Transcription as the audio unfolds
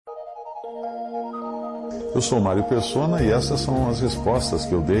Eu sou Mário Persona e essas são as respostas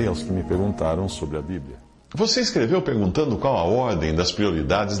que eu dei aos que me perguntaram sobre a Bíblia. Você escreveu perguntando qual a ordem das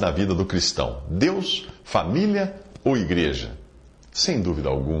prioridades na vida do cristão: Deus, família ou igreja? Sem dúvida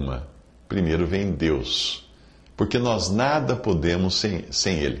alguma, primeiro vem Deus, porque nós nada podemos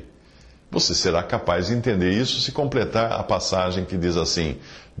sem Ele. Você será capaz de entender isso se completar a passagem que diz assim: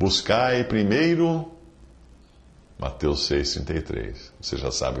 buscai primeiro... Mateus 6,33. Você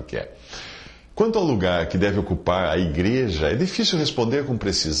já sabe o que é. Quanto ao lugar que deve ocupar a igreja, é difícil responder com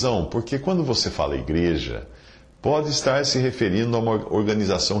precisão, porque quando você fala igreja, pode estar se referindo a uma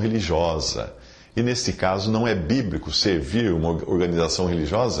organização religiosa. E neste caso não é bíblico servir uma organização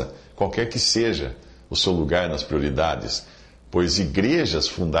religiosa, qualquer que seja o seu lugar nas prioridades, pois igrejas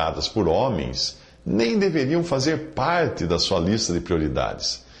fundadas por homens nem deveriam fazer parte da sua lista de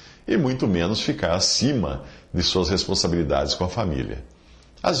prioridades, e muito menos ficar acima de suas responsabilidades com a família.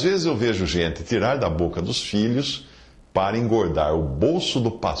 Às vezes eu vejo gente tirar da boca dos filhos para engordar o bolso do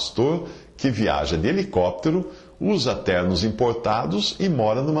pastor que viaja de helicóptero, usa ternos importados e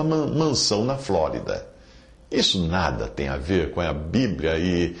mora numa mansão na Flórida. Isso nada tem a ver com a Bíblia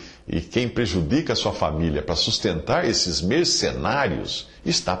e quem prejudica a sua família para sustentar esses mercenários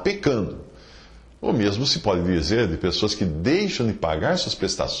está pecando. O mesmo se pode dizer de pessoas que deixam de pagar suas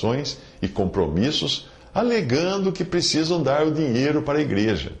prestações e compromissos alegando que precisam dar o dinheiro para a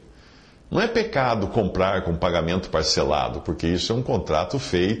igreja. Não é pecado comprar com pagamento parcelado, porque isso é um contrato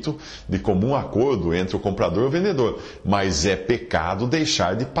feito de comum acordo entre o comprador e o vendedor. Mas é pecado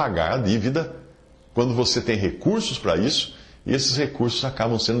deixar de pagar a dívida quando você tem recursos para isso e esses recursos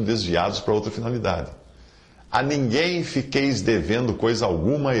acabam sendo desviados para outra finalidade. A ninguém fiqueis devendo coisa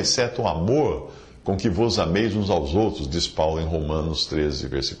alguma, exceto o amor com que vos ameis uns aos outros, diz Paulo em Romanos 13,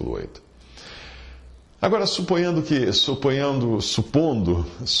 versículo 8. Agora, supondo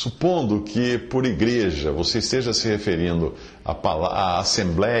que por igreja você esteja se referindo à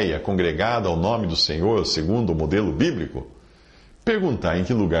assembleia congregada ao nome do Senhor, segundo o modelo bíblico, perguntar em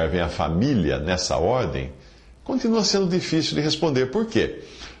que lugar vem a família nessa ordem continua sendo difícil de responder. Por quê?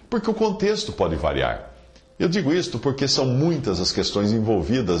 Porque o contexto pode variar. Eu digo isto porque são muitas as questões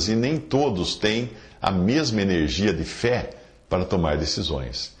envolvidas e nem todos têm a mesma energia de fé para tomar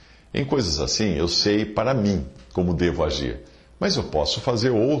decisões. Em coisas assim, eu sei para mim como devo agir, mas eu posso fazer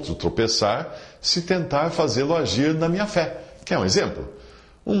outro tropeçar se tentar fazê-lo agir na minha fé. Quer um exemplo?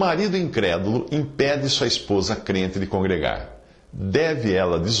 Um marido incrédulo impede sua esposa crente de congregar. Deve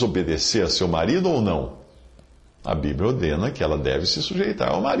ela desobedecer a seu marido ou não? A Bíblia ordena que ela deve se sujeitar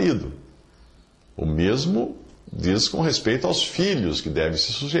ao marido. O mesmo diz com respeito aos filhos, que devem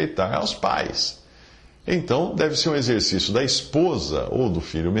se sujeitar aos pais. Então, deve ser um exercício da esposa ou do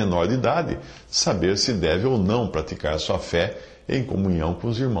filho menor de idade saber se deve ou não praticar sua fé em comunhão com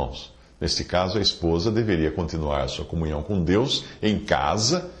os irmãos. Neste caso, a esposa deveria continuar sua comunhão com Deus em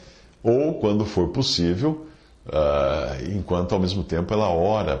casa ou, quando for possível, enquanto ao mesmo tempo ela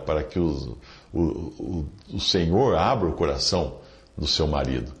ora para que o Senhor abra o coração do seu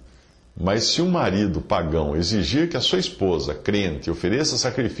marido. Mas se um marido pagão exigir que a sua esposa, crente, ofereça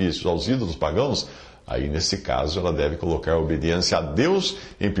sacrifícios aos ídolos pagãos, aí, nesse caso, ela deve colocar a obediência a Deus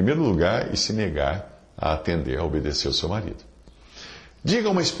em primeiro lugar e se negar a atender, a obedecer ao seu marido. Diga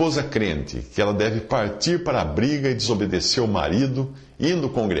a uma esposa crente que ela deve partir para a briga e desobedecer o marido, indo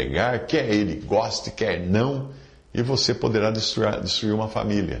congregar, quer ele goste, quer não, e você poderá destruir uma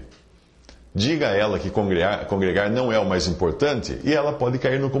família. Diga a ela que congregar não é o mais importante e ela pode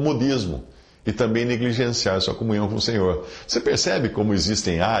cair no comodismo e também negligenciar sua comunhão com o Senhor. Você percebe como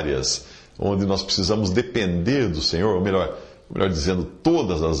existem áreas onde nós precisamos depender do Senhor, ou melhor dizendo,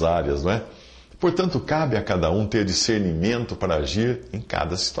 todas as áreas, não é? Portanto, cabe a cada um ter discernimento para agir em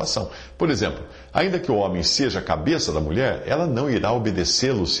cada situação. Por exemplo, ainda que o homem seja a cabeça da mulher, ela não irá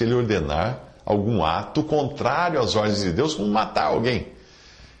obedecê-lo se ele ordenar algum ato contrário às ordens de Deus, como matar alguém.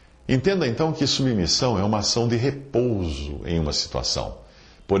 Entenda então que submissão é uma ação de repouso em uma situação.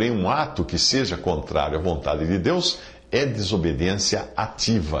 Porém, um ato que seja contrário à vontade de Deus é desobediência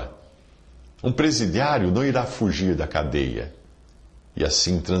ativa. Um presidiário não irá fugir da cadeia e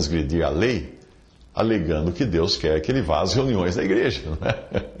assim transgredir a lei, alegando que Deus quer que ele vá às reuniões da igreja. Não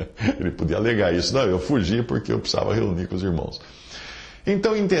é? Ele podia alegar isso. Não, eu fugi porque eu precisava reunir com os irmãos.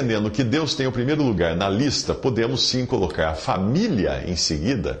 Então, entendendo que Deus tem o primeiro lugar na lista, podemos sim colocar a família em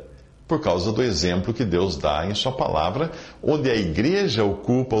seguida, por causa do exemplo que Deus dá em sua palavra, onde a igreja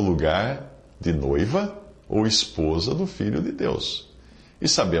ocupa o lugar de noiva ou esposa do Filho de Deus. E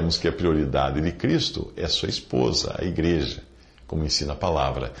sabemos que a prioridade de Cristo é sua esposa, a igreja, como ensina a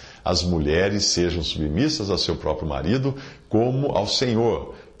palavra. As mulheres sejam submissas a seu próprio marido como ao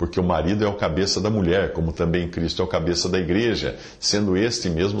Senhor, porque o marido é o cabeça da mulher, como também Cristo é o cabeça da igreja, sendo este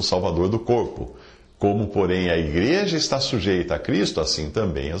mesmo o salvador do corpo. Como, porém, a igreja está sujeita a Cristo, assim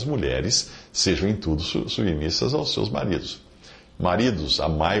também as mulheres sejam em tudo submissas aos seus maridos. Maridos,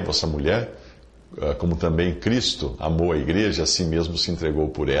 amai vossa mulher, como também Cristo amou a igreja, a si mesmo se entregou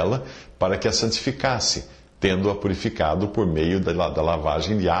por ela, para que a santificasse, tendo-a purificado por meio da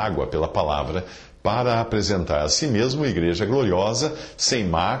lavagem de água pela palavra, para apresentar a si mesmo igreja gloriosa, sem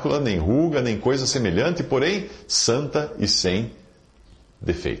mácula, nem ruga, nem coisa semelhante, porém santa e sem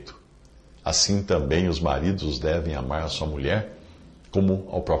defeito. Assim também os maridos devem amar a sua mulher como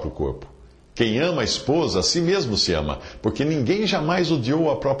ao próprio corpo. Quem ama a esposa, a si mesmo se ama, porque ninguém jamais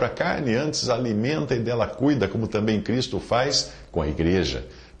odiou a própria carne, antes a alimenta e dela cuida, como também Cristo faz com a igreja,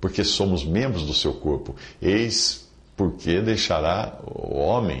 porque somos membros do seu corpo. Eis porque deixará o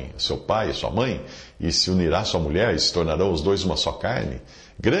homem, seu pai e sua mãe, e se unirá à sua mulher, e se tornarão os dois uma só carne.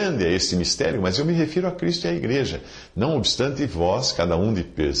 Grande é este mistério, mas eu me refiro a Cristo e à igreja. Não obstante, vós, cada um de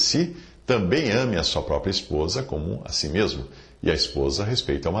per si, também ame a sua própria esposa como a si mesmo, e a esposa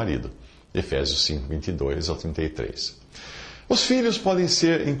respeita ao marido. Efésios 5, 22 ao 33. Os filhos podem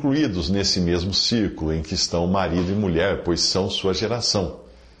ser incluídos nesse mesmo círculo em que estão marido e mulher, pois são sua geração.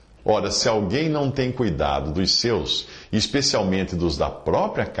 Ora, se alguém não tem cuidado dos seus, especialmente dos da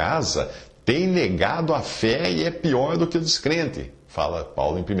própria casa, tem negado a fé e é pior do que o descrente. Fala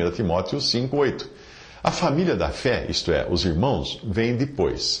Paulo em 1 Timóteo 5, 8. A família da fé, isto é, os irmãos, vem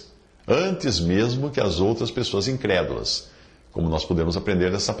depois, antes mesmo que as outras pessoas incrédulas, como nós podemos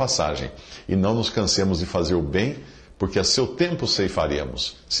aprender dessa passagem. E não nos cansemos de fazer o bem, porque a seu tempo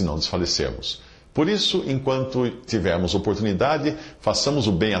ceifaremos, se não desfalecermos. Por isso, enquanto tivermos oportunidade, façamos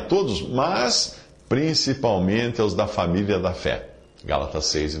o bem a todos, mas principalmente aos da família da fé. Gálatas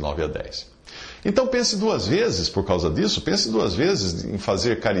 6, 9 a 10. Então pense duas vezes, por causa disso, pense duas vezes em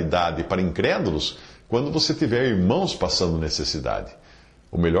fazer caridade para incrédulos quando você tiver irmãos passando necessidade.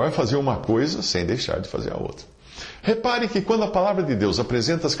 O melhor é fazer uma coisa sem deixar de fazer a outra. Repare que quando a palavra de Deus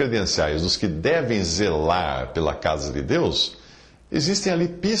apresenta as credenciais dos que devem zelar pela casa de Deus, existem ali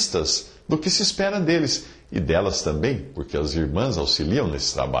pistas do que se espera deles, e delas também, porque as irmãs auxiliam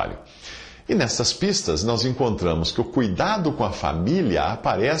nesse trabalho. E nessas pistas nós encontramos que o cuidado com a família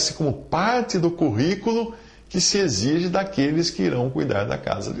aparece como parte do currículo que se exige daqueles que irão cuidar da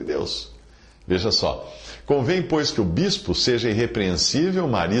casa de Deus. Veja só. Convém, pois, que o bispo seja irrepreensível,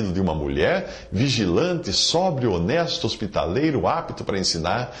 marido de uma mulher, vigilante, sóbrio, honesto, hospitaleiro, apto para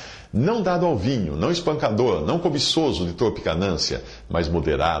ensinar, não dado ao vinho, não espancador, não cobiçoso de torpe ganância, mas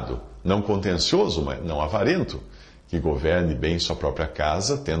moderado, não contencioso, mas não avarento, que governe bem sua própria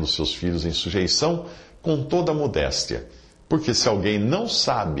casa, tendo seus filhos em sujeição, com toda modéstia. Porque se alguém não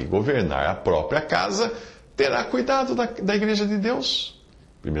sabe governar a própria casa, terá cuidado da igreja de Deus.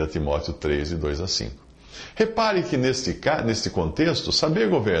 1 Timóteo 3, de 2 a 5. Repare que neste contexto, saber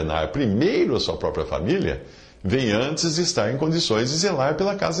governar primeiro a sua própria família vem antes de estar em condições de zelar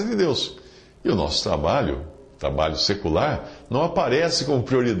pela casa de Deus. E o nosso trabalho secular, não aparece como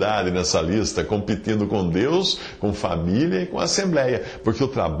prioridade nessa lista, competindo com Deus, com família e com a assembleia. Porque o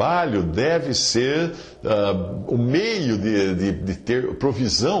trabalho deve ser o meio de ter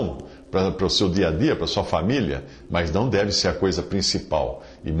provisão para o seu dia a dia, para a sua família, mas não deve ser a coisa principal.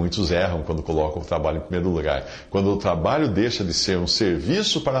 E muitos erram quando colocam o trabalho em primeiro lugar. Quando o trabalho deixa de ser um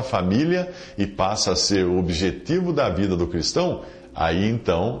serviço para a família e passa a ser o objetivo da vida do cristão, aí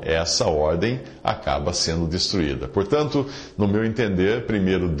então essa ordem acaba sendo destruída. Portanto, no meu entender,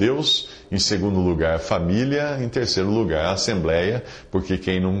 primeiro Deus, em segundo lugar família, em terceiro lugar a assembleia, porque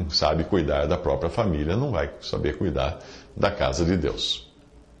quem não sabe cuidar da própria família não vai saber cuidar da casa de Deus.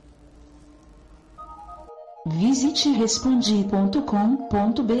 Visite respondi.com.br.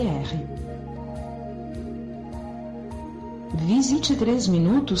 Visite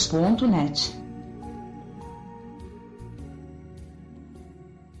 3minutos.net.